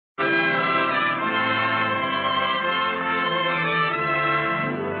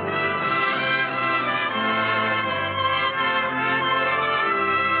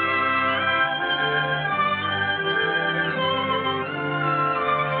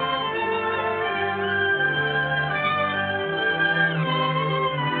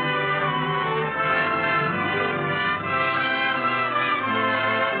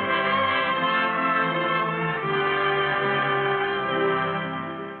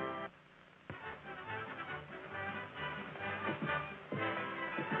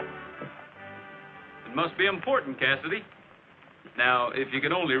It must be important, Cassidy. Now, if you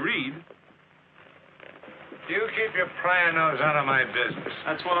could only read. You keep your prying nose out of my business.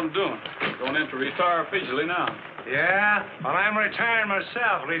 That's what I'm doing. Going in to retire officially now. Yeah? Well, I'm retiring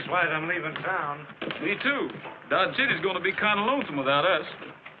myself. Leastwise, I'm leaving town. Me too. Dodge City's going to be kind of lonesome without us.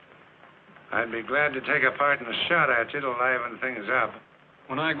 I'd be glad to take a part in a shot at you to liven things up.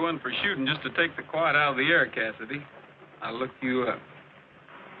 When I go in for shooting just to take the quiet out of the air, Cassidy, I'll look you up.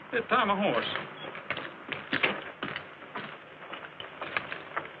 Hey, tie my horse.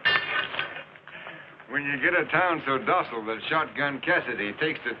 When you get a town so docile that Shotgun Cassidy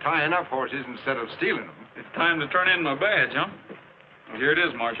takes to tying up horses instead of stealing them. It's time to turn in my badge, huh? Well, here it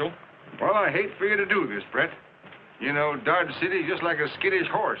is, Marshal. Well, I hate for you to do this, Brett. You know, Dodge City's just like a skittish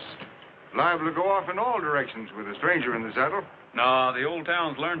horse. Liable to go off in all directions with a stranger in the saddle. No, the old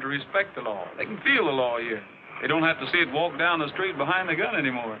town's learned to respect the law. They can feel the law here. They don't have to see it walk down the street behind the gun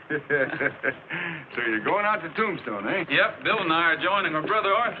anymore. So you're going out to Tombstone, eh? Yep, Bill and I are joining our brother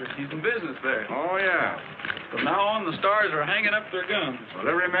Arthur. He's in business there. Oh, yeah. From now on, the stars are hanging up their guns. Well,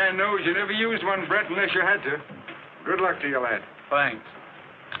 every man knows you never used one, Brett, unless you had to. Good luck to you, lad. Thanks.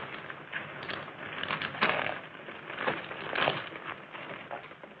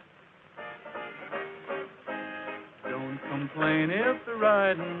 Don't complain if the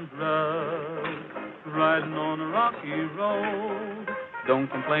riding's rough, riding on a rocky road. Don't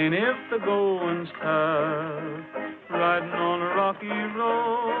complain if the going's tough, riding on a rocky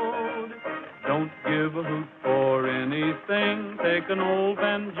road. Don't give a hoot for anything. Take an old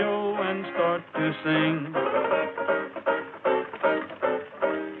banjo and start to sing.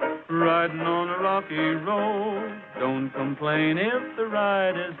 Riding on a rocky road. Don't complain if the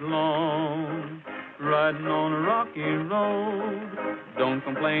ride is long. Riding on a rocky road. Don't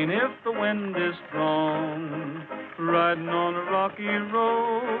complain if the wind is strong. Riding on a rocky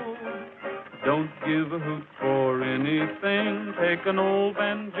road. Don't give a hoot for anything. Take an old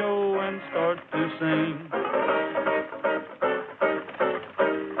banjo and start to sing.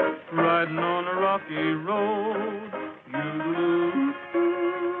 Riding on a rocky road.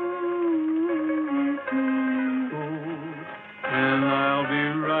 And I'll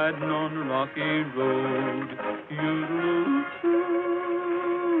be riding on a rocky road.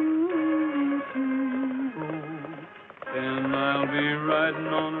 And I'll be riding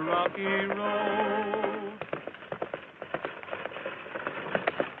on a rocky road.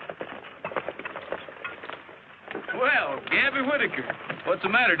 Well, Gabby Whitaker, what's the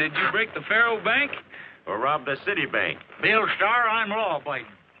matter? Did you break the Faro Bank? Or rob the city bank? Bill Starr, I'm law-abiding.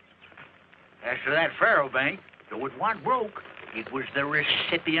 As to that Faro Bank, though it wasn't broke, it was the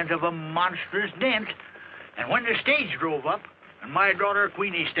recipient of a monstrous dent. And when the stage drove up, and my daughter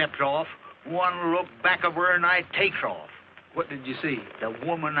Queenie steps off, one look back of her and I takes off. What did you see? The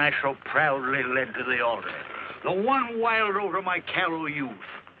woman I so proudly led to the altar. The one wild oat of my callow youth,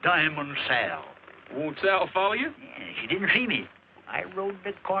 Diamond Sal. Won't Sal follow you? Yeah, she didn't see me. I rode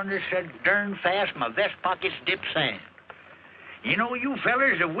the corner so darn fast my vest pockets dipped sand. You know, you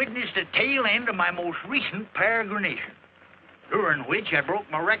fellers have witnessed the tail end of my most recent peregrination, during which I broke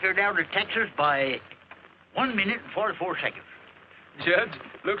my record out of Texas by 1 minute and 44 seconds. Judge,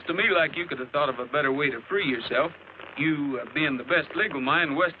 looks to me like you could have thought of a better way to free yourself. You being the best legal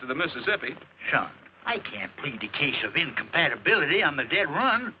mind west of the Mississippi. Son, I can't plead the case of incompatibility on the dead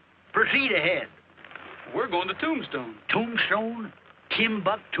run. Proceed ahead. We're going to Tombstone. Tombstone,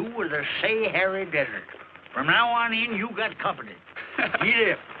 Timbuktu, or the Sahara Desert. From now on in, you got company.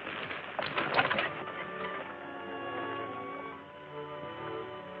 Get up.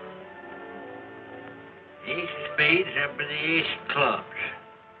 Ace of spades up with the ace of clubs.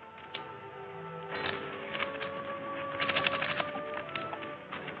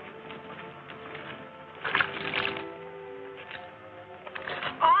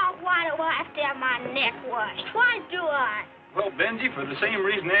 Oh, why do I have to have my neck washed? Why do I? Well, Benji, for the same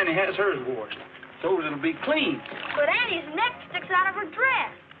reason Annie has hers washed. So it'll be clean. But Annie's neck sticks out of her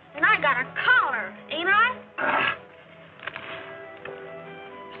dress. And I got a collar, ain't I?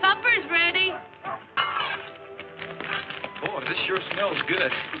 Supper's ready. Boy, this sure smells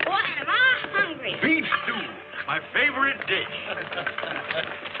good. Boy, am I hungry. Beef stew, my favorite dish.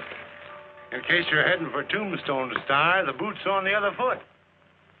 In case you're heading for Tombstone, Star, the boot's on the other foot.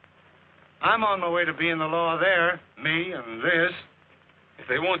 I'm on my way to being the law there, me and this. If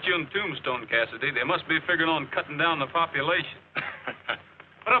they want you in Tombstone, Cassidy, they must be figuring on cutting down the population.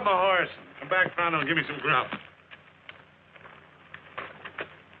 Put up my horse. Come back round and give me some grub.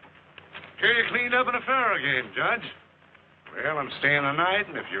 Here you cleaned up in a faro game, Judge. Well, I'm staying the night,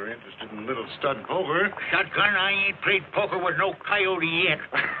 and if you're interested in a little stud poker... Shotgun, I ain't played poker with no coyote yet.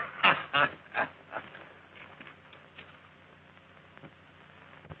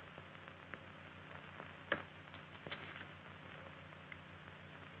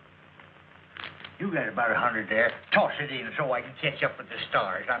 You got about 100 there. Toss it in so I can catch up with the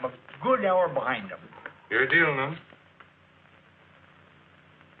stars. I'm a good hour behind them. Your deal, Num.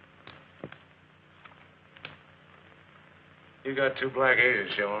 You got 2 black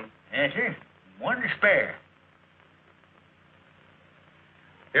eighties showing. Yes, sir. 1 to spare.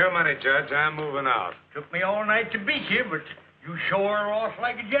 Your money, Judge. I'm moving out. Took me all night to beat you, but you sure are off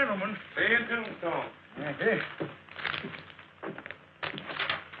like a gentleman. See you in Tombstone. Yes, sir.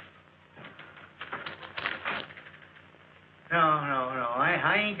 No.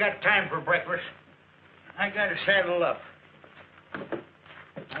 I ain't got time for breakfast. I gotta saddle up.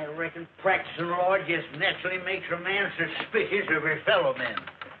 I reckon practicing law just naturally makes a man suspicious of his fellow men.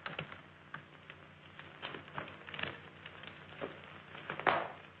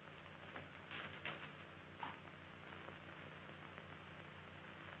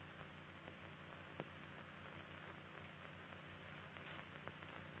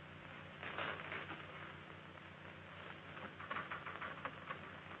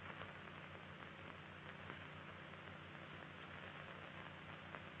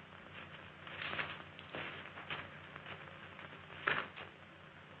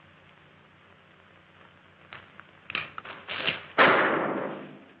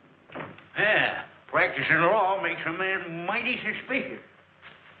 Yeah, practicing law makes a man mighty suspicious.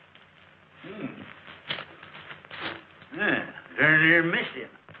 Yeah, darn near missed him.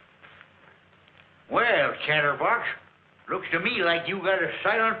 Well, Chatterbox, looks to me like you got a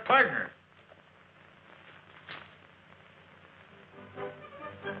silent partner.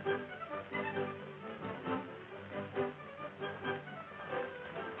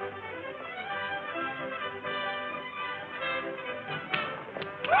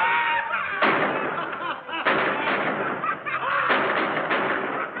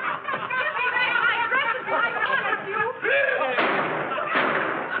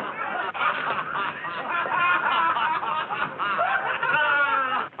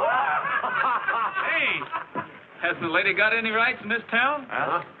 Hasn't the lady got any rights in this town?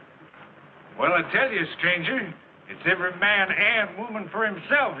 Huh? Well, I tell you, stranger, it's every man and woman for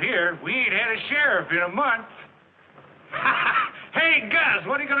himself here. We ain't had a sheriff in a month. Hey, Gus,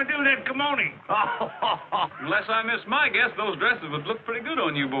 what are you going to do with that kimono? Unless I miss my guess, those dresses would look pretty good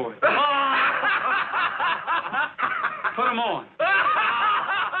on you boys. Put 'em on.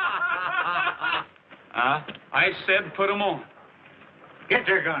 I said put 'em on. Get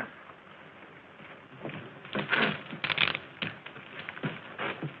their gun.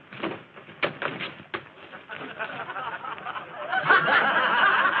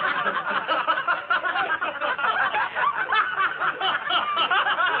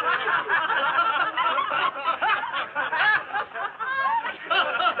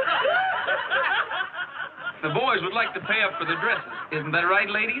 The boys would like to pay up for the dresses. Isn't that right,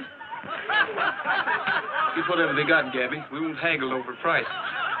 ladies? Keep whatever they got, Gabby. We won't haggle over price.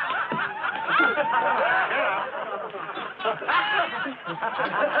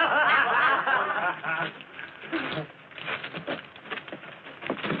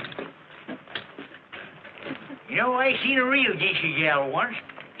 You know, I seen a real geisha gal once.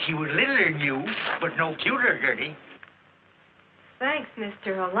 She was littler than you, but no cuter, Gertie. Thanks,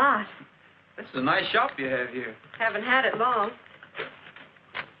 mister, a lot. This is a nice shop you have here. Haven't had it long.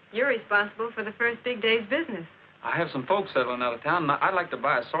 You're responsible for the first big day's business. I have some folks settling out of town, and I'd like to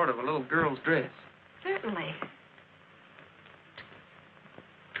buy a sort of a little girl's dress. Certainly.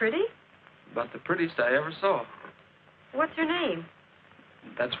 Pretty? About the prettiest I ever saw. What's her name?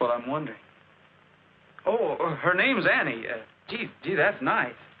 That's what I'm wondering. Oh, her name's Annie. Gee, that's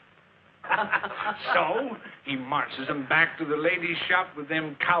nice. So, he marches them back to the ladies' shop with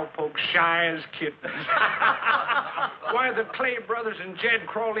them cowpokes shy as kittens. Why, the Clay brothers and Jed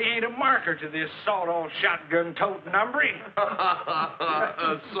Crawley ain't a marker to this sawed-off shotgun-toting number.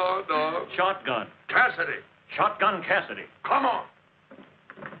 Sawed-off. Shotgun. Cassidy. Shotgun Cassidy. Come on.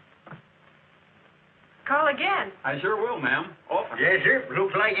 Call again. I sure will, ma'am. Often. Yes, sir.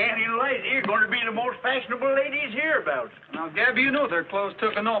 Looks like Annie and Liza are going to be the most fashionable ladies hereabouts. Now, Gabby, you know their clothes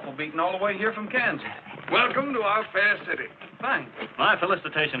took an awful beating all the way here from Kansas. Welcome to our fair city. Thanks. My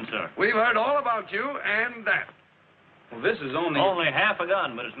felicitations, sir. We've heard all about you and that. Well, this is only... Only half a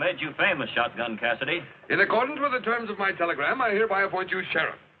gun, but it's made you famous, Shotgun Cassidy. In accordance with the terms of my telegram, I hereby appoint you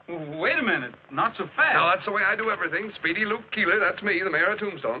sheriff. Wait a minute. Not so fast. Now, that's the way I do everything. Speedy Luke Keeler, that's me, the mayor of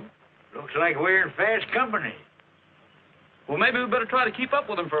Tombstone. Looks like we're in fast company. Well, maybe we better try to keep up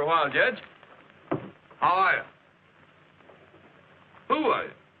with them for a while, Judge. How are you? Who are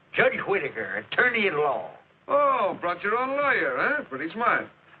you? Judge Whitaker, attorney at law. Oh, brought your own lawyer, huh? Pretty smart.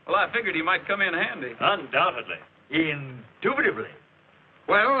 Well, I figured he might come in handy. Undoubtedly. Indubitably.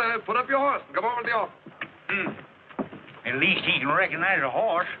 Well, put up your horse and come over to the office. At least he can recognize a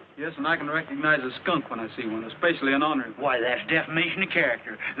horse. Yes, and I can recognize a skunk when I see one, especially an ornery one. Why, that's defamation of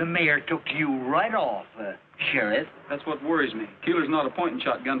character. The mayor took you right off, Sheriff. That's what worries me. Keeler's not appointing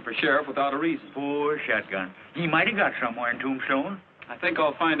Shotgun for sheriff without a reason. Poor Shotgun. He might have got somewhere in Tombstone. I think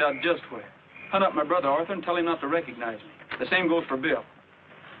I'll find out just where. Hunt up my brother Arthur and tell him not to recognize me. The same goes for Bill.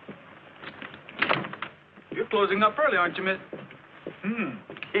 You're closing up early, aren't you, miss?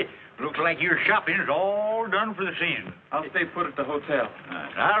 Looks like your shopping's all done for the season. I'll stay put at the hotel.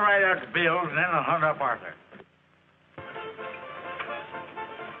 I'll write out the bills, and then I'll hunt up Arthur.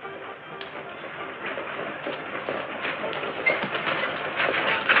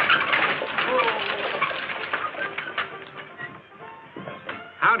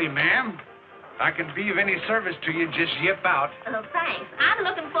 Howdy, ma'am. If I can be of any service to you, just yip out. Oh, thanks. I'm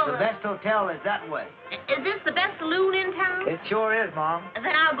looking for The best hotel is that way. Is this the best saloon in town? It sure is, Mom.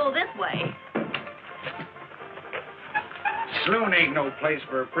 Then I'll go this way. Saloon ain't no place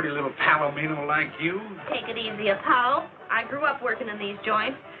for a pretty little palomino like you. Take it easy, Apollo. I grew up working in these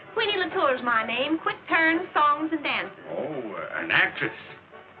joints. Queenie Latour's my name. Quick turns, songs, and dances. Oh, an actress.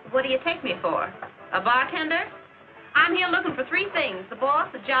 What do you take me for? A bartender? I'm here looking for three things: the boss,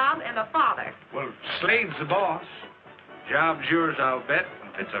 a job, and a father. Well, Slade's the boss. Job's yours, I'll bet.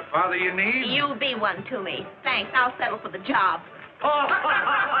 If it's a father you need. You be one to me. Thanks. I'll settle for the job.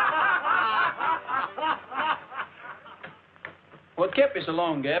 What kept you so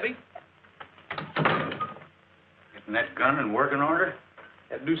long, Gabby? Getting that gun in working order?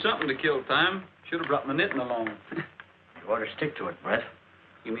 Had to do something to kill time. Should have brought my knitting along. You ought to stick to it, Brett.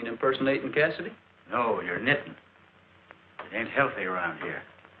 You mean impersonating Cassidy? No, you're knitting. It ain't healthy around here.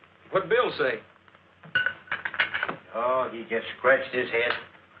 What'd Bill say? Oh, he just scratched his head,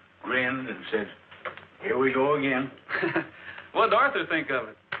 grinned, and said, "Here we go again." What'd Arthur think of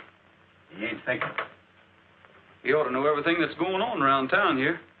it? He ain't thinking. He ought to know everything that's going on around town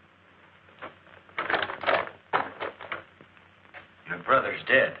here. Your brother's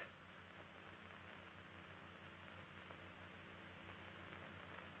dead.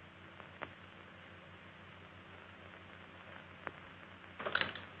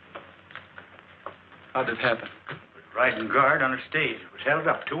 How'd it happen? Riding guard on a stage. It was held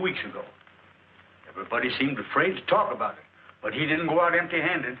up 2 weeks ago. Everybody seemed afraid to talk about it. But he didn't go out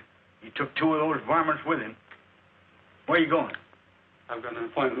empty-handed. He took 2 of those varmints with him. Where are you going? I've got an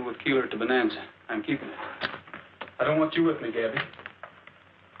appointment with Keeler at the Bonanza. I'm keeping it. I don't want you with me, Gabby.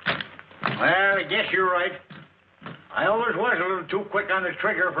 Well, I guess you're right. I always was a little too quick on the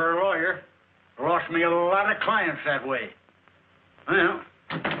trigger for a lawyer. Lost me a lot of clients that way. Well,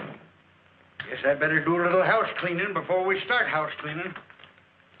 guess I better do a little house cleaning before we start house cleaning.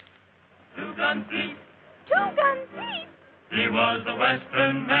 Two-gun Pete, Two-gun Pete. he was a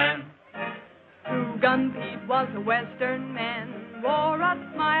Western man. Two-gun Pete was a Western man, wore a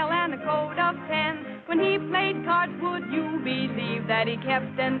smile and a coat of tan. When he played cards, would you believe that he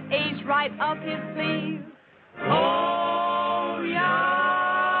kept an ace right up his sleeve? Oh,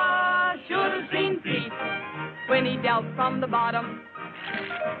 yeah, should have seen Pete when he dealt from the bottom.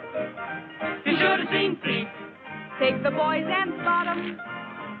 You should have seen Pete. Take the boys and spot 'em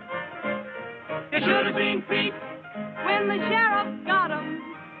You should have seen Pete. when the sheriff got 'em.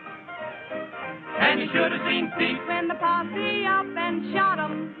 And you should have seen Pete. When the posse up and shot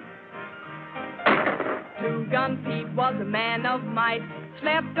 'em. Two-gun Pete was a man of might,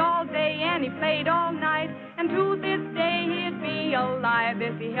 slept all day and he played all night, and to this day he'd be alive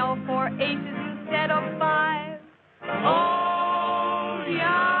if he held 4 aces instead of 5. Oh,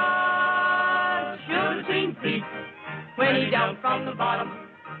 yeah, Should have seen Pete. when he dealt from the bottom.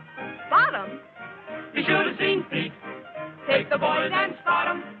 Bottom? You should have seen Pete. Take the boys and spot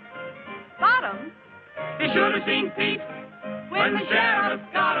 'em. Bottom? You should have seen Pete. When the sheriff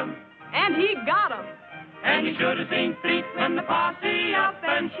got 'em. And he got 'em. And you should have seen Pete When the posse up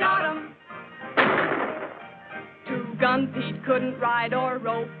and shot 'em. Two-gun Pete couldn't ride or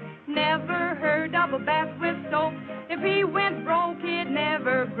rope, never heard of a bath with soap. If he went broke, he'd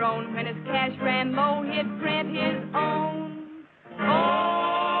never groan. When his cash ran low, he'd grant his own.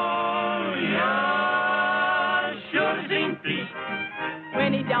 Oh, yeah, should have seen Pete.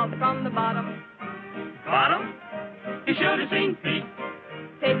 When he dealt from the bottom. Bottom, you should have seen Pete.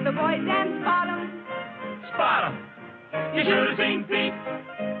 Take the boys and spot 'em. Spot 'em, you should have seen Pete.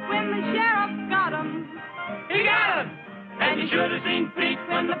 When the sheriff got 'em. He got him. And you should have seen Pete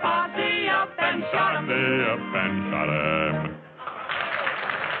when the posse up and shot him. They up and shot him.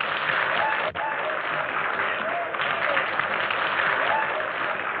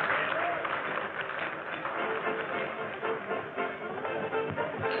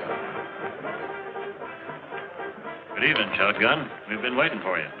 Good evening, Shotgun. We've been waiting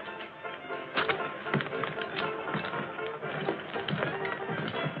for you.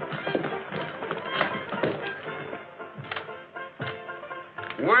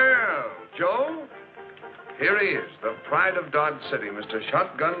 Well, Joe, here he is, the pride of Dodge City, Mr.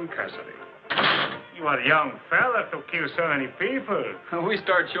 Shotgun Cassidy. You are a young fella to kill so many people. We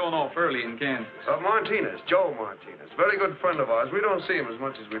start showing off early in Kansas. Martinez, Joe Martinez. Very good friend of ours. We don't see him as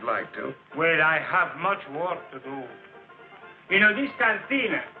much as we'd like to. Well, I have much work to do. You know, this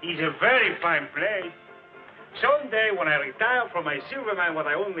cantina is a very fine place. Someday, when I retire from my silver mine, what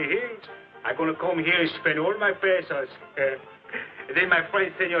I own the hills, I'm going to come here and spend all my pesos. Then my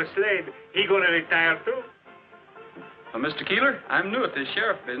friend, Senor Slade, he going to retire, too. Well, Mr. Keeler, I'm new at this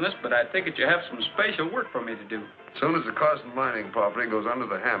sheriff business, but I take it you have some special work for me to do. As soon as the Carson mining property goes under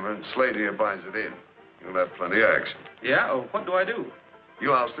the hammer and Slade here buys it in, you'll have plenty of action. Yeah? Oh, what do I do?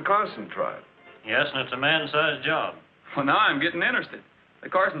 You oust the Carson tribe. Yes, and it's a man-sized job. Well, now I'm getting interested. The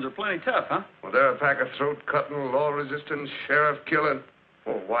Carsons are plenty tough, huh? Well, they're a pack of throat-cutting, law-resistant, sheriff-killing.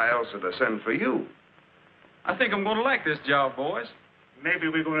 Well, why else would they send for you? I think I'm going to like this job, boys. Maybe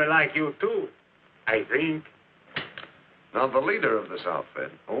we're going to like you, too. I think. Now, the leader of this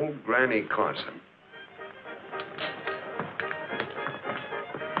outfit, old Granny Carson.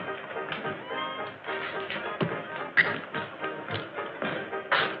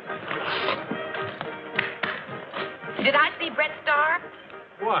 Did I see Brett Starr?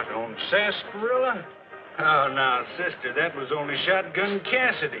 What, on sarsaparilla? Oh, now, sister, that was only Shotgun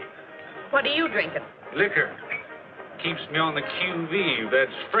Cassidy. What are you drinking? Liquor. Keeps me on the QV.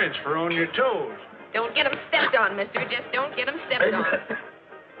 That's French for on your toes. Don't get 'em stepped on, mister. Just don't get 'em stepped on.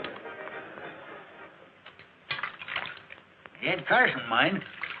 Ed Carson, mind.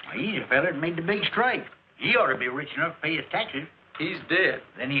 Why, he's a fella that made the big strike. He ought to be rich enough to pay his taxes. He's dead.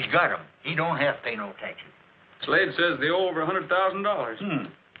 Then he's got 'em. He don't have to pay no taxes. Slade says they owe over $100,000.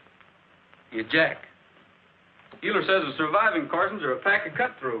 You jack. Keeler says the surviving Carsons are a pack of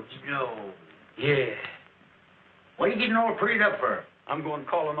cutthroats. No. Yeah. What are you getting all prettied up for? I'm going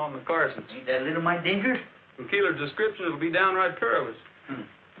calling on the Carsons. Ain't that a little mite dangerous? From Keeler's description, it'll be downright perilous.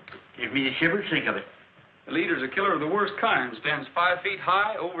 Give me the shivers, think of it. The leader's a killer of the worst kind. Stands 5 feet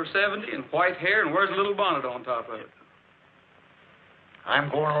high, over 70, and white hair, and wears a little bonnet on top of it. I'm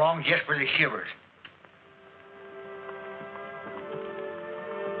going along just for the shivers.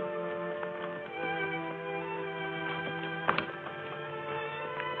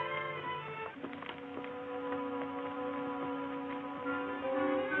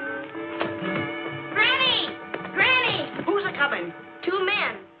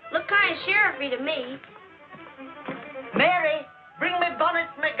 Sheriffy to me. Mary, bring me bonnet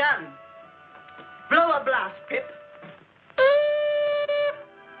and my gun. Blow a blast, Pip.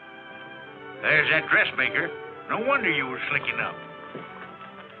 There's that dressmaker. No wonder you were slicking up.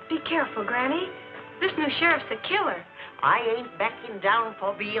 Be careful, Granny. This new sheriff's a killer. I ain't backing down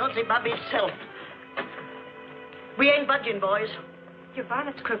for Beelzebub himself. We ain't budging, boys. Your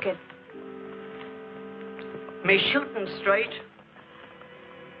bonnet's crooked. Me shooting straight.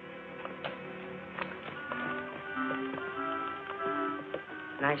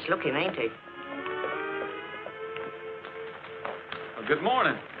 Nice looking, ain't he? Well, good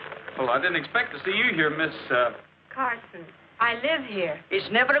morning. Well, I didn't expect to see you here, Miss, Carson, I live here.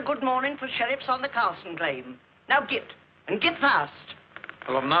 It's never a good morning for sheriffs on the Carson claim. Now get, and get fast.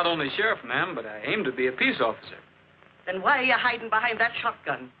 Well, I'm not only sheriff, ma'am, but I aim to be a peace officer. Then why are you hiding behind that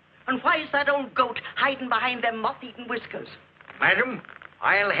shotgun? And why is that old goat hiding behind them moth-eaten whiskers? Madam,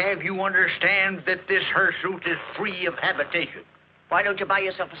 I'll have you understand that this hirsute is free of habitation. Why don't you buy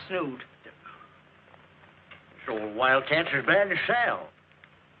yourself a snood? This old wildcat's as bad as Sal.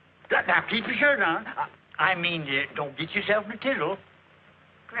 Now, keep your shirt on. I mean, don't get yourself in a tizzle.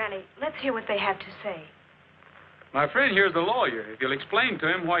 Granny, let's hear what they have to say. My friend here's the lawyer. If you'll explain to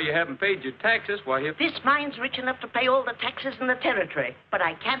him why you haven't paid your taxes, why he... This mine's rich enough to pay all the taxes in the territory, but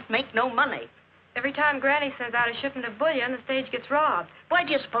I can't make no money. Every time Granny sends out a shipment of bullion, the stage gets robbed. Why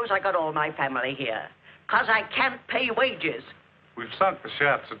do you suppose I got all my family here? 'Cause I can't pay wages. We've sunk the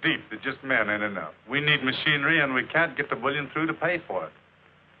shaft so deep that just men ain't enough. We need machinery, and we can't get the bullion through to pay for it.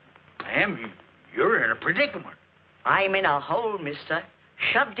 Ma'am, you're in a predicament. I'm in a hole, mister,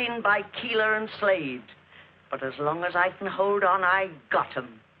 shoved in by Keeler and Slade. But as long as I can hold on, I got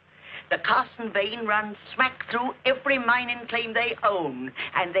 'em. The Carson vein runs smack through every mining claim they own,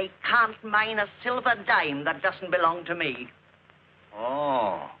 and they can't mine a silver dime that doesn't belong to me.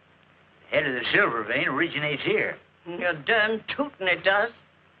 Oh, the head of the silver vein originates here. You're darn tootin' it does.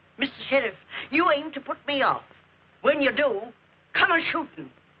 Mr. Sheriff, you aim to put me off. When you do, come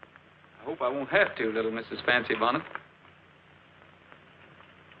a-shootin'. I hope I won't have to, little Mrs. Fancy Bonnet.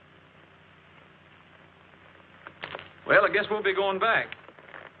 Well, I guess we'll be going back.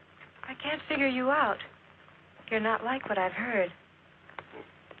 I can't figure you out. You're not like what I've heard.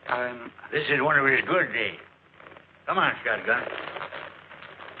 This is one of his good days. Come on, Shotgun.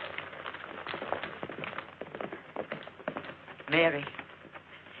 Mary,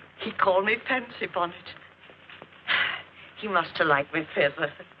 he called me Fancy Bonnet. He must have liked me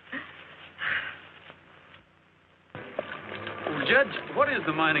feather. Well, Judge, what is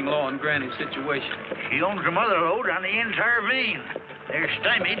the mining law in Granny's situation? She owns the mother lode on the entire vein. They're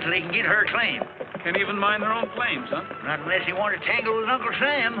stymied till they can get her claim. Can't even mine their own claims, huh? Not unless you want to tangle with Uncle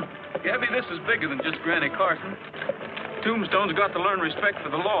Sam. Gabby, this is bigger than just Granny Carson. Tombstone's got to learn respect for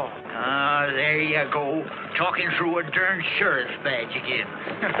the law. Ah, there you go. Talking through a darn sheriff's badge again.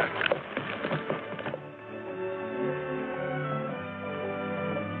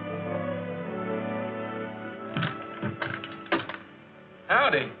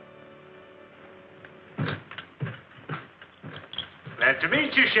 Howdy. Glad to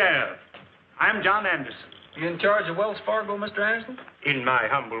meet you, Sheriff. I'm John Anderson. You in charge of Wells Fargo, Mr. Anderson? In my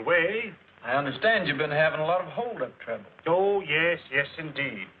humble way. I understand you've been having a lot of hold-up trouble. Oh, yes,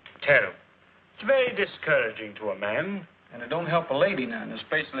 indeed. Terrible. It's very discouraging to a man. And it don't help a lady none,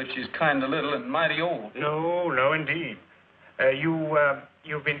 especially if she's kind of little and mighty old. No, indeed.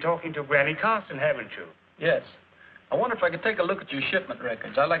 You've been talking to Granny Carson, haven't you? Yes. I wonder if I could take a look at your shipment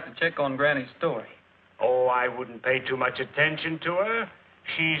records. I'd like to check on Granny's story. Oh, I wouldn't pay too much attention to her.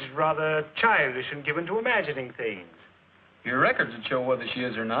 She's rather childish and given to imagining things. Your records would show whether she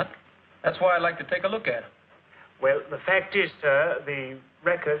is or not. That's why I'd like to take a look at them. Well, the fact is, sir, the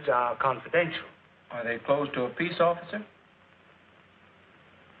records are confidential. Are they closed to a peace officer?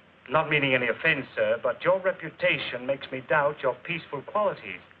 Not meaning any offense, sir, but your reputation makes me doubt your peaceful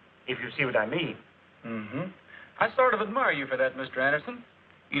qualities, if you see what I mean. Mm-hmm. I sort of admire you for that, Mr. Anderson.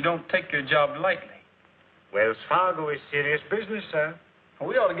 You don't take your job lightly. Wells Fargo is serious business, sir.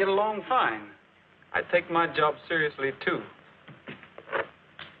 We ought to get along fine. I take my job seriously, too.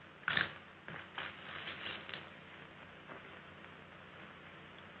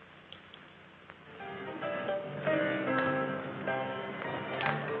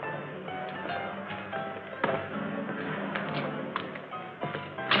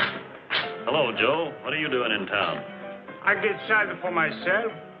 Hello, Joe. What are you doing in town? I get excited for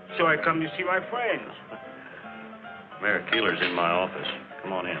myself, so I come to see my friends. Mayor Keeler's in my office.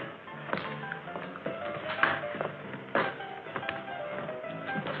 Come on in.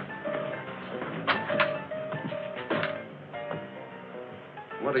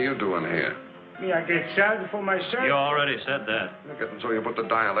 What are you doing here? Me, I get excited for myself. You already said that. You're getting so you put the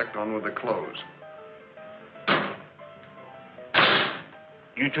dialect on with the clothes.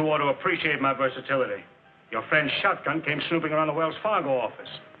 You two ought to appreciate my versatility. Your friend Shotgun came snooping around the Wells Fargo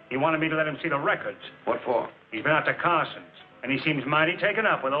office. He wanted me to let him see the records. What for? He's been out to Carson's, and he seems mighty taken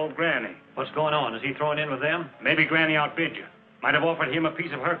up with old Granny. What's going on? Is he throwing in with them? Maybe Granny outbid you. Might have offered him a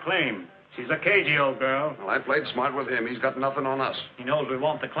piece of her claim. She's a cagey old girl. Well, I played smart with him. He's got nothing on us. He knows we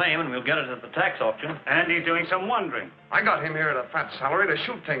want the claim, and we'll get it at the tax auction. And he's doing some wondering. I got him here at a fat salary to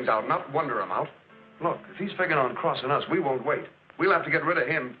shoot things out, not wonder him out. Look, if he's figuring on crossing us, we won't wait. We'll have to get rid of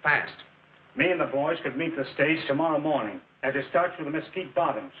him fast. Me and the boys could meet the stage tomorrow morning as it starts with the Mesquite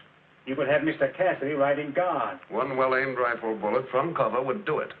Bottoms. You could have Mr. Cassidy riding guard. One well-aimed rifle bullet from cover would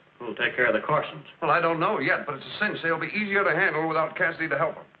do it. Who'll take care of the Carsons? Well, I don't know yet, but it's a cinch. They'll be easier to handle without Cassidy to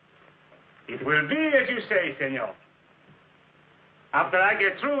help them. It will be as you say, senor. After I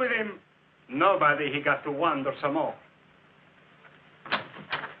get through with him, nobody he got to wonder some more.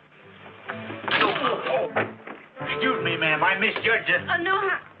 Excuse me, ma'am. I misjudged you. No,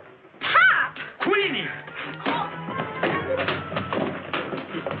 Pop! Queenie!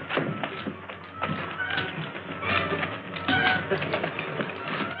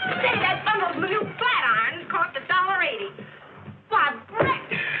 Say, that bundle of new flat irons cost $1.80. Why, Brett!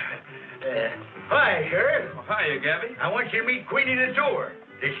 Hi, Sheriff. Oh, hiya, Gabby. I want you to meet Queenie the door.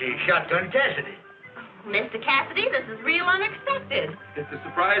 This is Shotgun Cassidy. Mr. Cassidy, this is real unexpected. It's a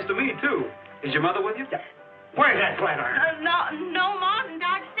surprise to me, too. Is your mother with you? Where's that flat iron? No more in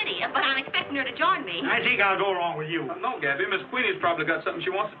Dodge City, but I'm expecting her to join me. I think I'll go along with you. No, Gabby. Miss Queenie's probably got something she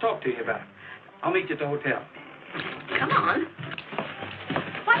wants to talk to you about. I'll meet you at the hotel. Come on.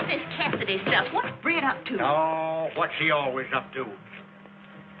 What's this Cassidy stuff? What's Brett up to? Oh, what's he always up to?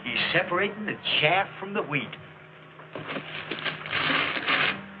 He's separating the chaff from the wheat.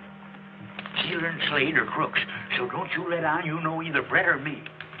 Keeler and Slade are crooks, so don't you let on you know either Brett or me.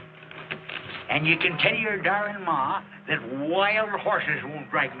 And you can tell your darling ma that wild horses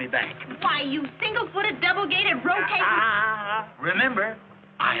won't drag me back. Why, you single-footed, double-gated, rotating... Remember,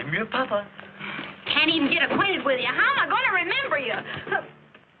 I'm your papa. Can't even get acquainted with you. How am I going to remember you?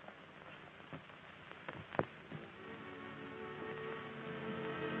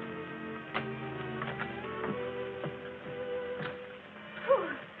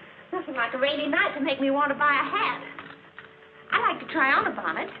 Nothing like a rainy night to make me want to buy a hat. I like to try on a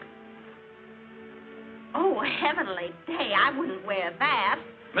bonnet. Oh, heavenly day, I wouldn't wear that.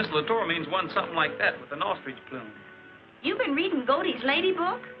 Miss Latour means one something like that with an ostrich plume. You've been reading Godey's Lady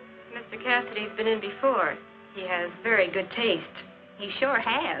Book? Mr. Cassidy's been in before. He has very good taste. He sure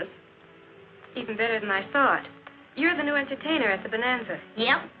has. Even better than I thought. You're the new entertainer at the Bonanza.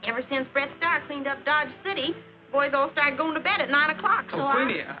 Yep. Ever since Brett Starr cleaned up Dodge City, boys all started going to bed at 9 o'clock. So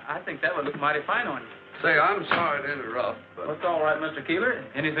Queenie, I think that would look mighty fine on you. Say, I'm sorry to interrupt, but... What's all right, Mr. Keeler?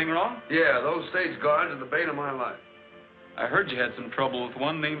 Anything wrong? Yeah, those stage guards are the bane of my life. I heard you had some trouble with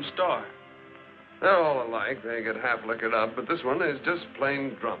one named Starr. They're all alike. They get half liquored up, but this one is just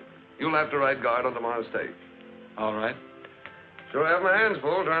plain drunk. You'll have to ride guard on tomorrow's stage. All right. Sure have my hands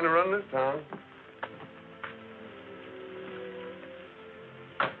full trying to run this town.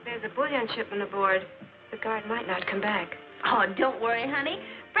 There's a bullion shipment aboard. The guard might not come back. Oh, don't worry, honey.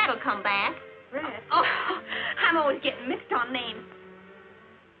 Fred'll come back. Fred? Oh, I'm always getting mixed on names.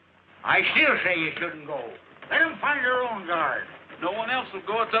 I still say you shouldn't go. Let them find their own guard. No one else will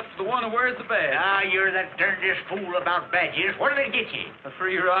go. It's up to the one who wears the badge. Ah, you're that darndest fool about badges. What'll they get you? A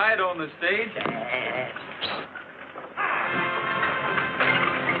free ride on the stage?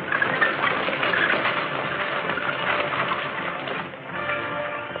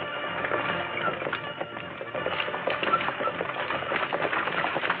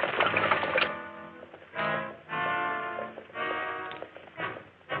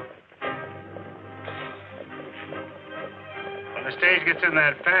 When the stage gets in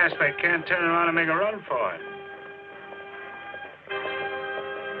that fast, they can't turn around and make a run for it.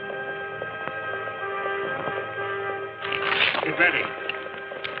 Get ready.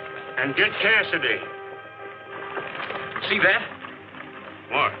 And get Cassidy. See that?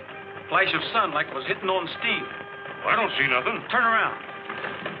 What? Flash of sun like it was hitting on Steve. I don't see nothing. Turn around.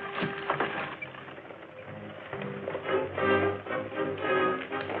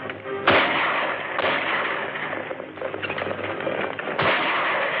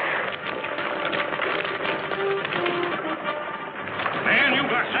 Man, you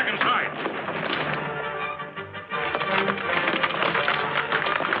got second sight.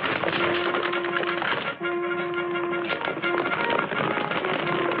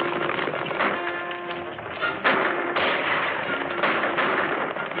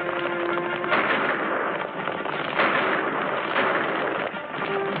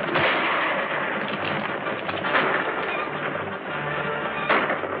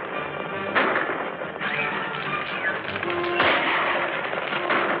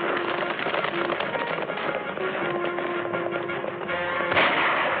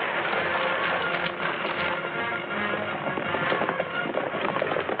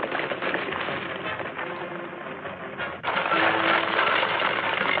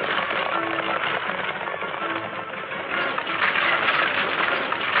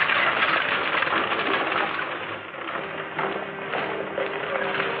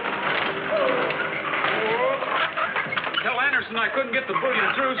 I couldn't get the bullion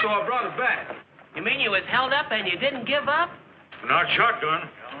through, so I brought it back. You mean you was held up and you didn't give up? Not shotgun.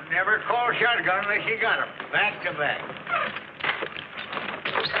 Don't never call shotgun unless you got 'em. Back to back.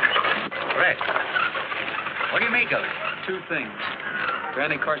 Brett, what do you make of it? Two things.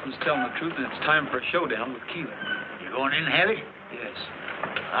 Granny Carson's telling the truth, and it's time for a showdown with Keeler. You going in heavy? Yes.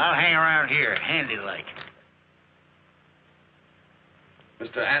 I'll hang around here, handy-like.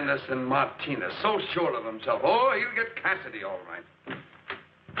 Mr. Anderson Martinez, so sure of himself. Oh, he'll get Cassidy all right.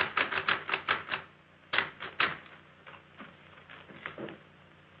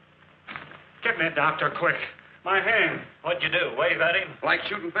 Get me a doctor, quick. My hand. What'd you do? Wave at him? Like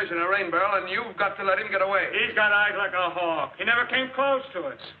shooting fish in a rain barrel, and you've got to let him get away. He's got eyes like a hawk. He never came close to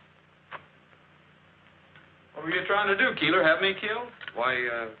us. What were you trying to do, Keeler? Have me killed?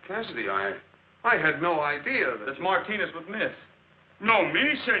 Why, Cassidy, I had no idea that... That's Martinez with Miss. No,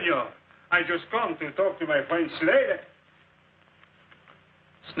 me, senor. I just come to talk to my friend Slater.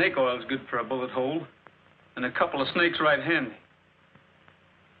 Snake oil's good for a bullet hole, and a couple of snakes right handy.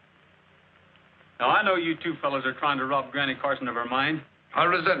 Now, I know you two fellas are trying to rob Granny Carson of her mind. I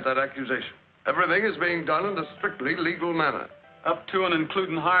resent that accusation. Everything is being done in a strictly legal manner. Up to and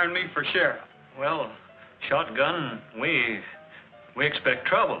including hiring me for sheriff. Well, shotgun, we expect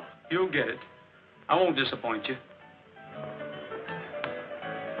trouble. You'll get it. I won't disappoint you.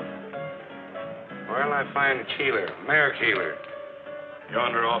 Well, I find Keeler, Mayor Keeler.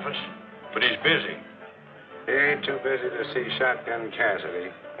 Yonder office? But he's busy. He ain't too busy to see Shotgun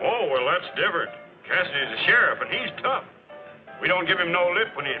Cassidy. Oh, well, that's different. Cassidy's the sheriff, and he's tough. We don't give him no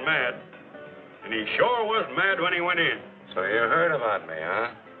lip when he's mad. And he sure was mad when he went in. So you heard about me,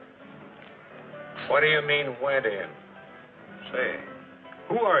 huh? What do you mean, went in? Say,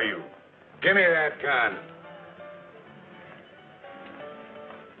 who are you? Give me that gun.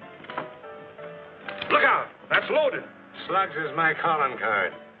 Look out! That's loaded. Slugs is my calling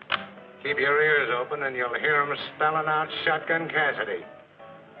card. Keep your ears open and you'll hear 'em spelling out Shotgun Cassidy.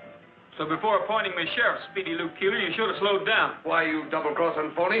 So before appointing me sheriff, Speedy Luke Keeler, you should have slowed down. Why, you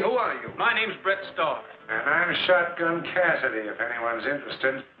double-crossing phony? Who are you? My name's Brett Starr. And I'm Shotgun Cassidy, if anyone's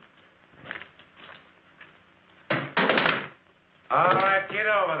interested. All right, get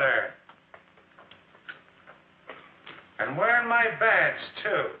over there. And wearing my badge,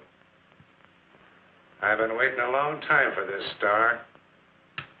 too. I've been waiting a long time for this, Star.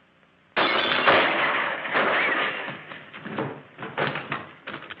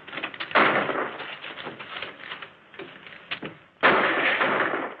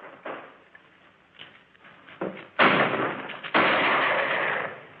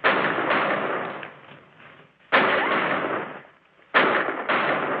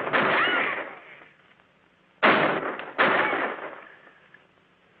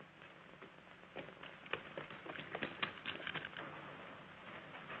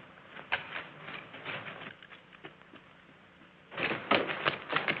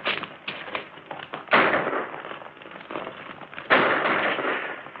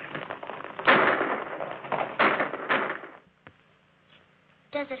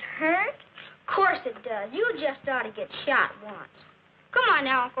 Does it hurt? Of course it does. You just ought to get shot once. Come on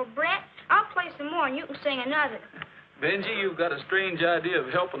now, Uncle Brett. I'll play some more and you can sing another. Benji, you've got a strange idea of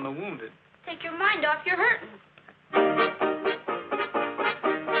helping the wounded. Take your mind off your hurting.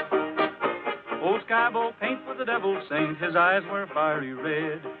 Old Skybolt Paint was a devil saint. His eyes were fiery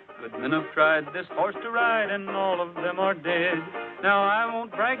red. Good men have tried this horse to ride, and all of them are dead. Now I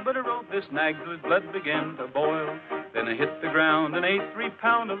won't brag, but I rode this nag till his blood began to boil. Then I hit the ground and ate 3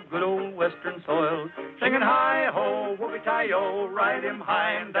 pound of good old western soil. Singing hi-ho, whoopee-tie-o, ride him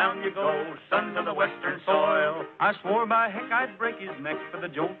high and down you go, sons of the western soil. I swore by heck I'd break his neck for the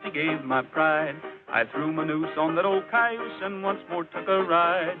jolt he gave my pride. I threw my noose on that old cayuse and once more took a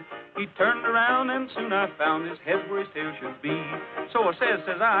ride. He turned around and soon I found his head where his tail should be. So I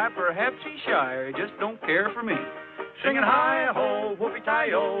says I, perhaps he's shy or he just don't care for me. Singing hi-ho,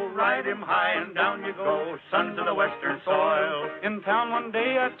 whoopee-tie-o, ride him high and down you go, sons of the western soil. In town one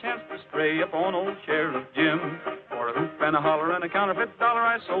day I chanced to stray upon old Sheriff Jim. For a hoop and a holler and a counterfeit dollar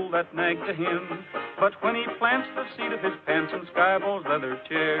I sold that nag to him. But when he plants the seat of his pants in Skyball's leather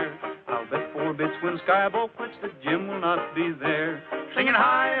chair, I'll bet 4 bits when Skyball quits that Jim will not be there. Singing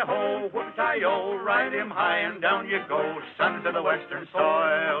hi-ho, whoopee-tie-o, ride him high and down you go, sons of the western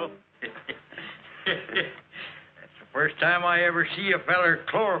soil. First time I ever see a feller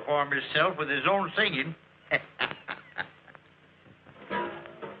chloroform himself with his own singing.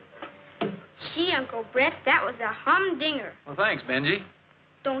 Gee, Uncle Brett, that was a humdinger. Well, thanks, Benji.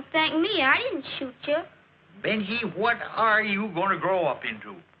 Don't thank me. I didn't shoot you. Benji, what are you going to grow up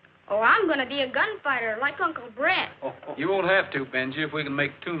into? Oh, I'm going to be a gunfighter like Uncle Brett. You won't have to, Benji, if we can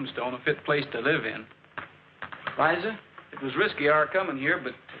make Tombstone a fit place to live in. Liza, it was risky our coming here,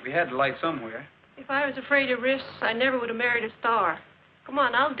 but we had to light somewhere. If I was afraid of risks, I never would have married a star. Come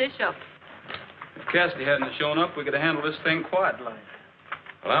on, I'll dish up. If Cassidy hadn't have shown up, we could have handled this thing quietly.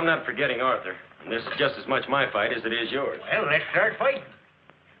 Well, I'm not forgetting Arthur. And this is just as much my fight as it is yours. Well, let's start fighting.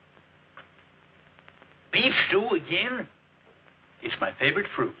 Beef stew again? It's my favorite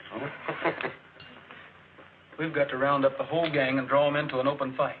fruit. We've got to round up the whole gang and draw them into an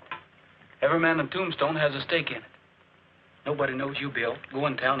open fight. Every man in Tombstone has a stake in it. Nobody knows you, Bill. Go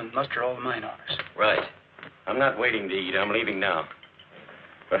in town and muster all the mine owners. Right. I'm not waiting to eat. I'm leaving now.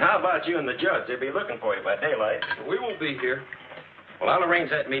 But how about you and the judge? They'll be looking for you by daylight. We won't be here. Well, I'll arrange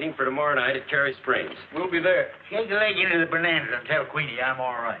that meeting for tomorrow night at Cary Springs. We'll be there. Shake a leg into the bonanza and tell Queenie I'm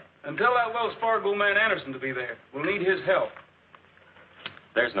all right. And tell that Wells Fargo man Anderson to be there. We'll need his help.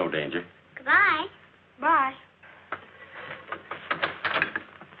 There's no danger. Goodbye. Bye.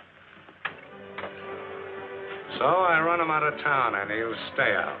 So I run him out of town, and he'll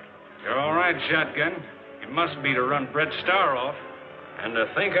stay out. You're all right, Shotgun. It must be to run Brett Starr off. And to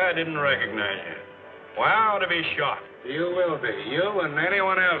think I didn't recognize you. Wow, to be shot. You will be. You and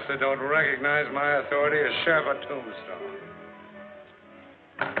anyone else that don't recognize my authority as Sheriff of Tombstone.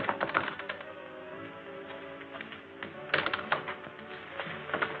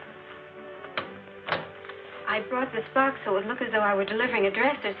 I brought this box so it would look as though I were delivering a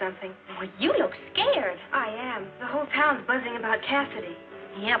dress or something. Well, you look scared. I am. The whole town's buzzing about Cassidy.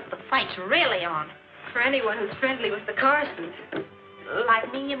 Yep, the fight's really on. For anyone who's friendly with the Carsons.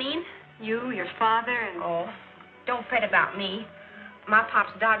 Like me, you mean? You, your father, and... Oh, don't fret about me. My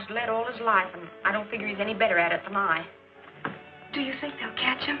pop's dodged lead all his life, and I don't figure he's any better at it than I. Do you think they'll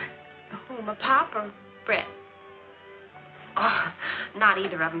catch him? Who, my pop or Brett? Oh, not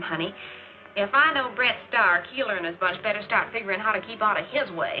either of them, honey. If I know Brett's star, Keeler and his bunch better start figuring how to keep out of his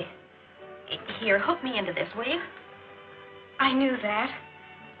way. Here, hook me into this, will you? I knew that.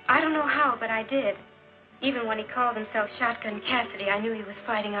 I don't know how, but I did. Even when he called himself Shotgun Cassidy, I knew he was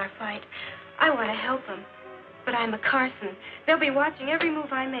fighting our fight. I want to help him. But I'm a Carson. They'll be watching every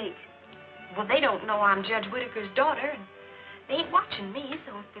move I make. Well, they don't know I'm Judge Whitaker's daughter, and they ain't watching me,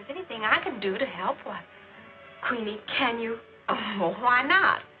 so if there's anything I can do to help, why... Queenie, can you? Oh, why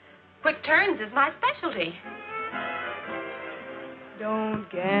not? Quick turns is my specialty. Don't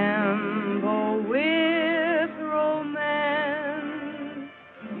gamble with romance.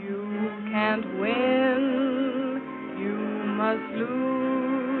 You can't win, you must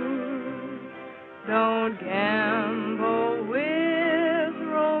lose. Don't gamble with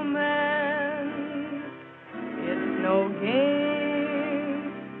romance. It's no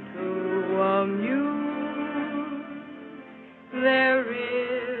game to amuse. There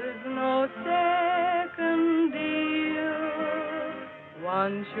is no second deal.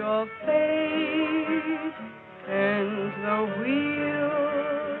 Once your fate turns the wheel,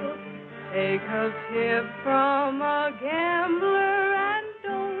 take a tip from a gambler and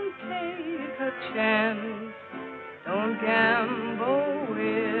don't take a chance. Don't gamble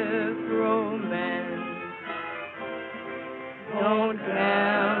with romance. Don't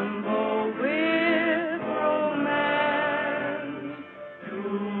gamble with romance. You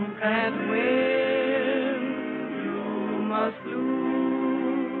can't win, you must lose.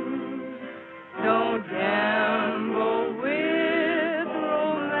 Don't gamble with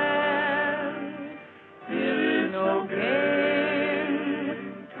romance. It's no game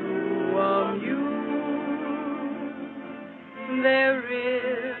to amuse. There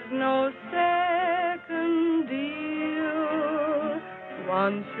is no second deal.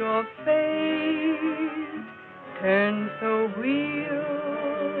 Once your fate turns the wheel,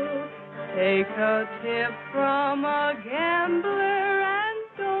 take a tip from a gambler and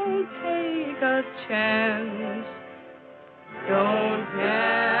don't take a chance. Don't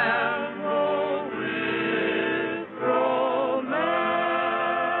gamble with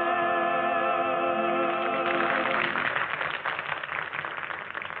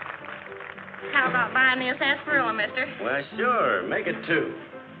How about buying me a sarsaparilla, mister? Well, sure. Make it 2.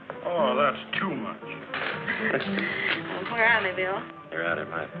 Oh, that's too much. Where are they, Bill? They're out at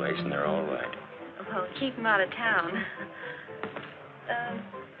my place, and they're all right. Well, keep them out of town.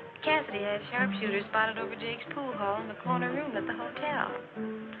 Cassidy has sharpshooters spotted over Jake's pool hall in the corner room at the hotel.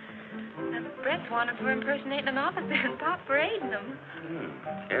 Brett's wanted for impersonating an officer and Pop for aiding them.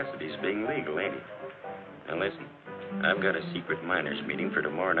 Cassidy's being legal, ain't he? Now, listen. I've got a secret miners' meeting for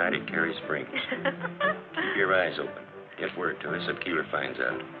tomorrow night at Cary Springs. Keep your eyes open. Get word to us if Keeler finds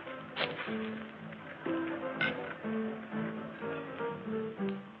out.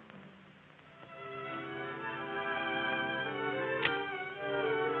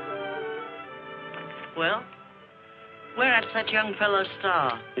 Well, where's that young fellow's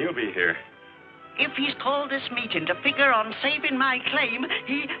star? He'll be here. If he's called this meeting to figure on saving my claim,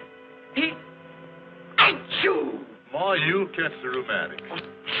 he... Achoo! Ma, you'll catch the rheumatic.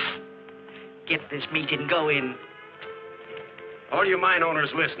 Get this meeting going. All you mine owners,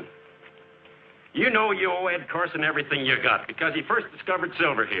 listen. You know you owe Ed Carson everything you got because he first discovered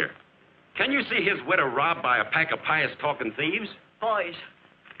silver here. Can you see his widow robbed by a pack of pious-talking thieves? Boys,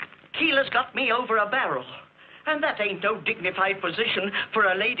 Keeler's got me over a barrel. And that ain't no dignified position for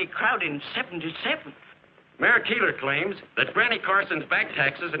a lady crowding 77. Mayor Keeler claims that Granny Carson's back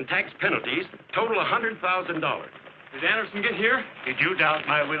taxes and tax penalties total $100,000. Did Anderson get here? Did you doubt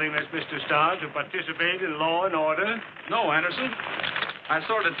my willingness, Mr. Starr, to participate in law and order? No, Anderson. I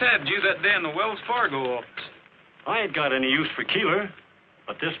sort of tabbed you that day in the Wells Fargo office. I ain't got any use for Keeler,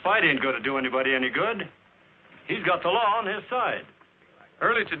 but this fight ain't going to do anybody any good. He's got the law on his side.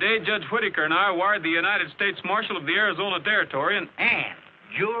 Early today, Judge Whitaker and I wired the United States Marshal of the Arizona Territory, and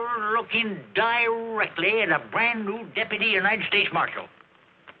you're looking directly at a brand new Deputy United States Marshal.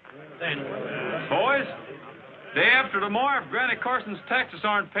 Boys, day after tomorrow, if Granny Carson's taxes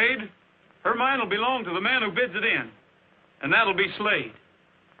aren't paid, her mine will belong to the man who bids it in. And that'll be Slade.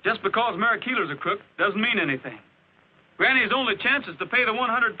 Just because Mayor Keeler's a crook doesn't mean anything. Granny's only chance is to pay the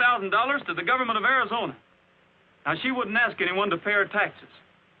 $100,000 to the government of Arizona. Now, she wouldn't ask anyone to pay her taxes.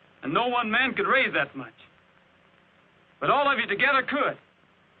 And no one man could raise that much. But all of you together could.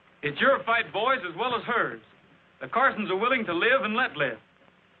 It's your fight, boys, as well as hers. The Carsons are willing to live and let live.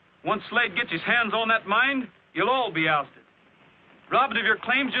 Once Slade gets his hands on that mine, you'll all be ousted. Robbed of your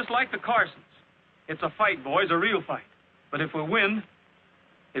claims just like the Carsons. It's a fight, boys, a real fight. But if we win,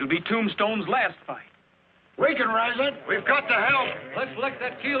 it'll be Tombstone's last fight. We can rise it. We've got to help. Let's lick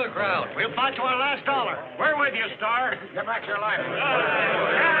that Keeler crowd. We'll fight to our last dollar. We're with you, Star. Get back your life.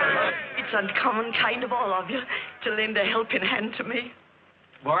 It's uncommon kind of all of you to lend a helping hand to me.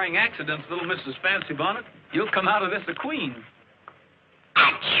 Barring accidents, little Mrs. Fancy Bonnet, you'll come out of this a queen.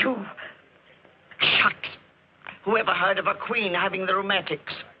 Achoo! Shucks. Whoever heard of a queen having the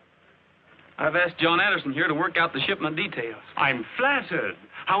rheumatics? I've asked John Anderson here to work out the shipment details. I'm flattered.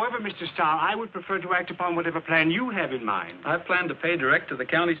 However, Mr. Starr, I would prefer to act upon whatever plan you have in mind. I plan to pay direct to the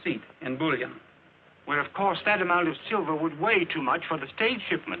county seat in bullion. Well, of course, that amount of silver would weigh too much for the stage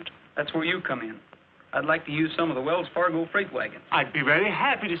shipment. That's where you come in. I'd like to use some of the Wells Fargo freight wagons. I'd be very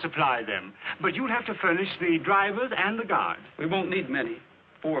happy to supply them, but you'll have to furnish the drivers and the guards. We won't need many.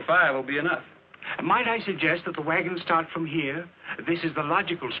 4 or 5 will be enough. Might I suggest that the wagons start from here? This is the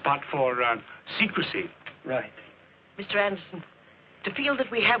logical spot for secrecy. Right. Mr. Anderson, to feel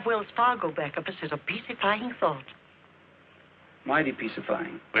that we have Wells Fargo back of us is a peacifying thought. Mighty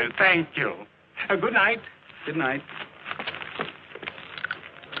peacifying. Well, thank you. Good night. Good night.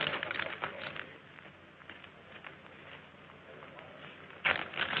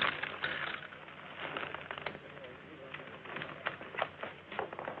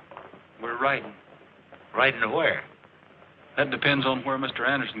 We're riding. Riding to where? That depends on where Mr.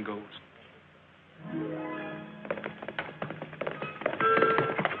 Anderson goes.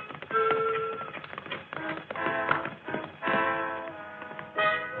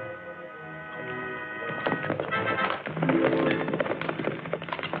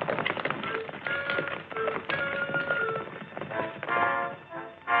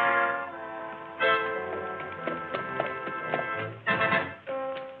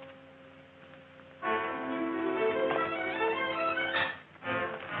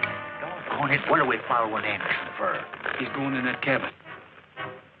 What are we following Anderson for? He's going in that cabin.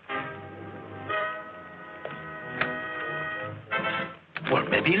 Well,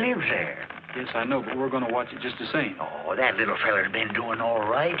 maybe he lives there. Yes, I know, but we're going to watch it just the same. Oh, that little feller's been doing all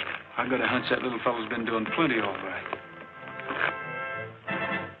right. I got a hunch that little fellow's been doing plenty all right.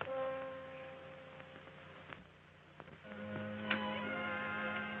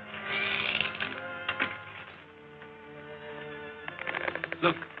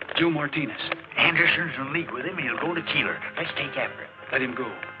 Look, Joe Martinez. Anderson's in league with him. He'll go to Keeler. Let's take after him. Let him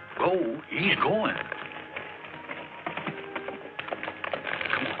go. Go? He's going.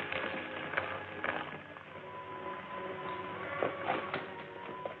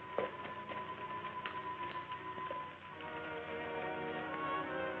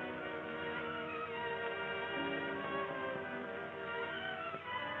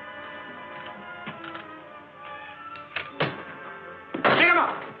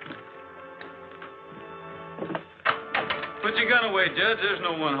 Put your gun away, Judge. There's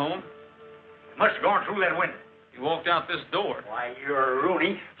no one home. Must have gone through that window. He walked out this door. Why, you're a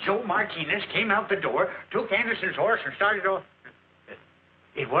Rooney. Joe Martinez came out the door, took Anderson's horse, and started off.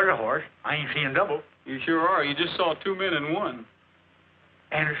 It was a horse. I ain't seen double. You sure are. You just saw 2 men in one.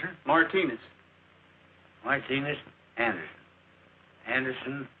 Anderson? Martinez. Martinez, Anderson.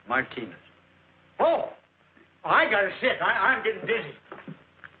 Anderson, Martinez. Oh! I gotta sit. I'm getting dizzy.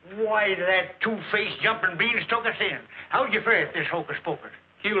 Why, that two-faced jumping beans took us in. How'd you fare at this hocus-pocus?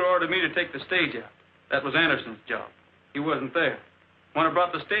 Keeler ordered me to take the stage out. That was Anderson's job. He wasn't there. When I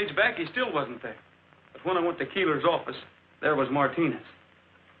brought the stage back, he still wasn't there. But when I went to Keeler's office, there was Martinez.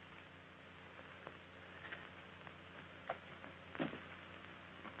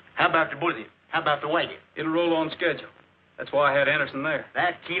 How about the bullion? How about the wagon? It'll roll on schedule. That's why I had Anderson there.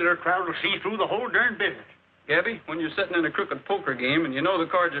 That Keeler crowd will see through the whole darn business. Gabby, when you're sitting in a crooked poker game and you know the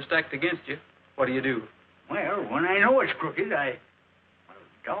cards are stacked against you, what do? Well, when I know it's crooked,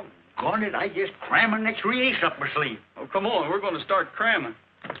 doggone it, I just cram an extra ace up my sleeve. Oh, come on, we're going to start cramming.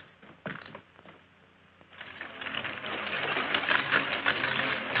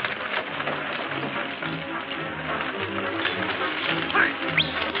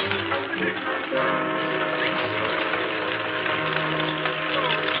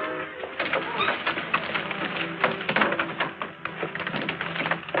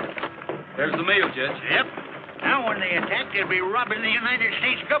 There's the mail, Judge. Yep. Now when they attack, they'll be robbing the United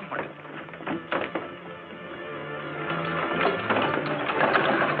States government.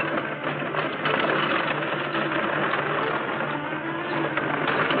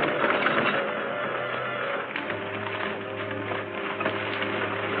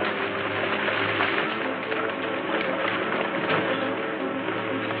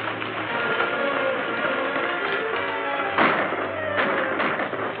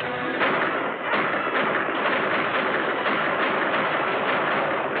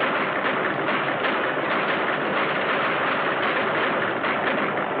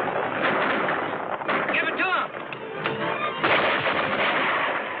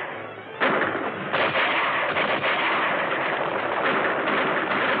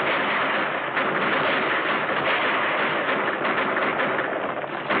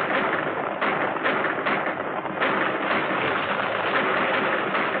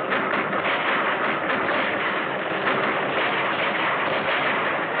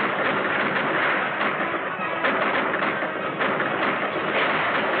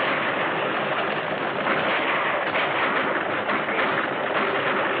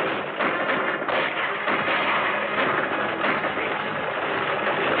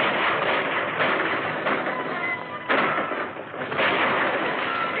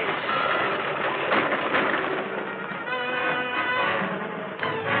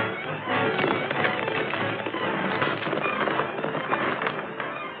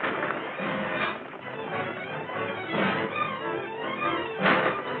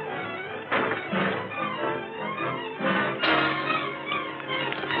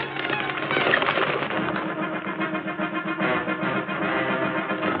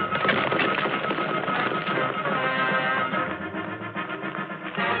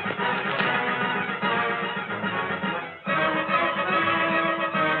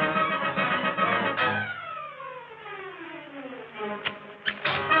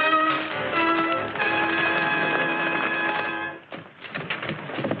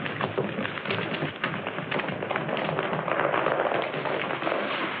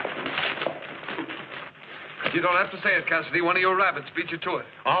 You don't have to say it, Cassidy. One of your rabbits beat you to it.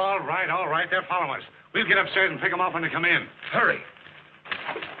 All right, all right. They're following us. We'll get upstairs and pick them off when they come in. Hurry.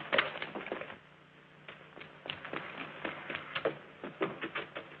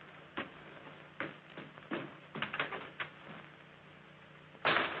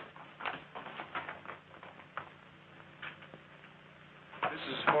 This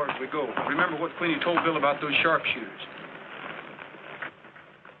is as far as we go. Remember what Queenie told Bill about those sharpshooters.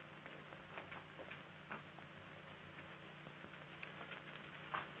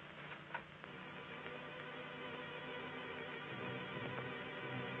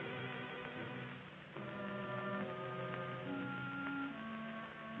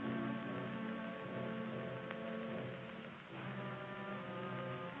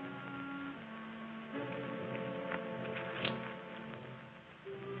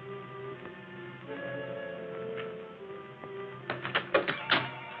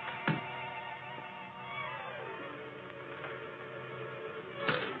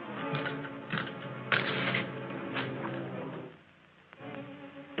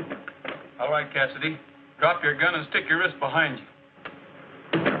 All right, Cassidy. Drop your gun and stick your wrist behind you.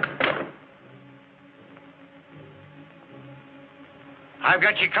 I've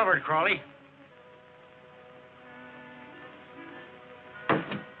got you covered, Crawley.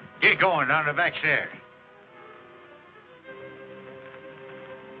 Get going down the back stairs.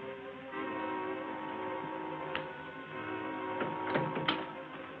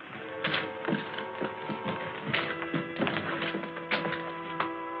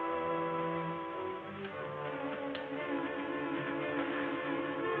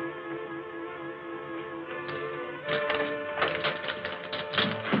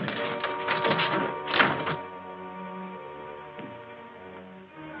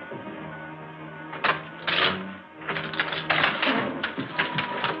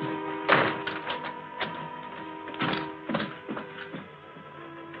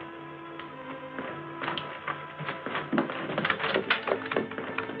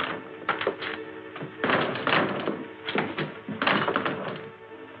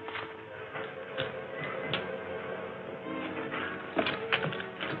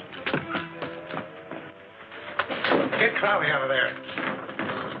 Get Cloudy out of there.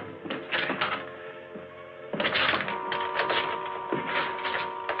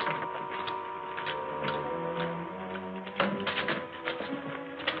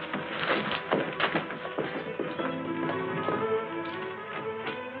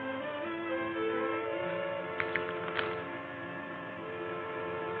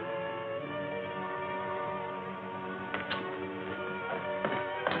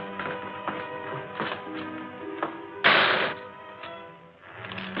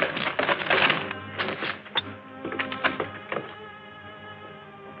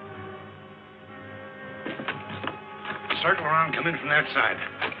 Circle around, come in from that side.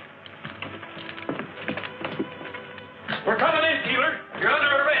 We're coming in, Keeler. You're under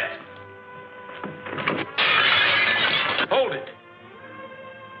arrest. Hold it.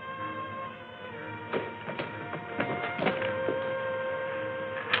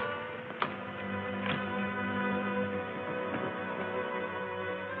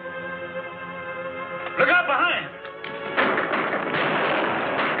 Look out behind.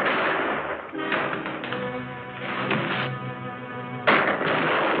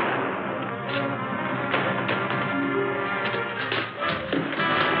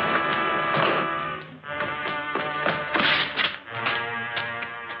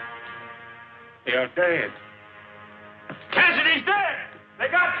 They're dead. Cassidy's dead! They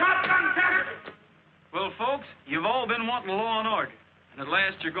got shotgun Cassidy! Well, folks, you've all been wanting law and order, and at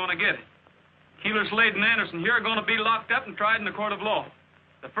last you're going to get it. Keeler, Slade, and Anderson here are going to be locked up and tried in the court of law.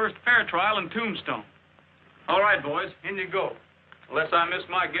 The first fair trial in Tombstone. All right, boys, in you go. Unless I miss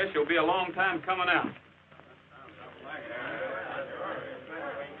my guess, you'll be a long time coming out.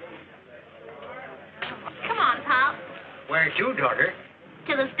 Come on, Pop. Where to, daughter?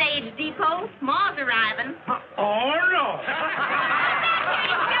 To the stage depot. Ma's arriving. Oh, no.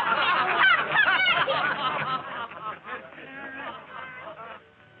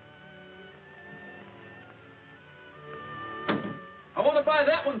 I want to buy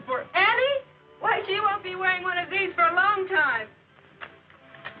that one for... Annie? Why, she won't be wearing one of these for a long time.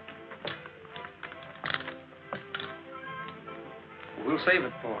 We'll save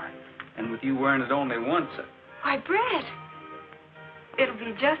it for her. And with you wearing it only once... Why, Brett, it'll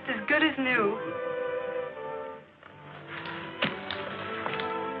be just as good as new.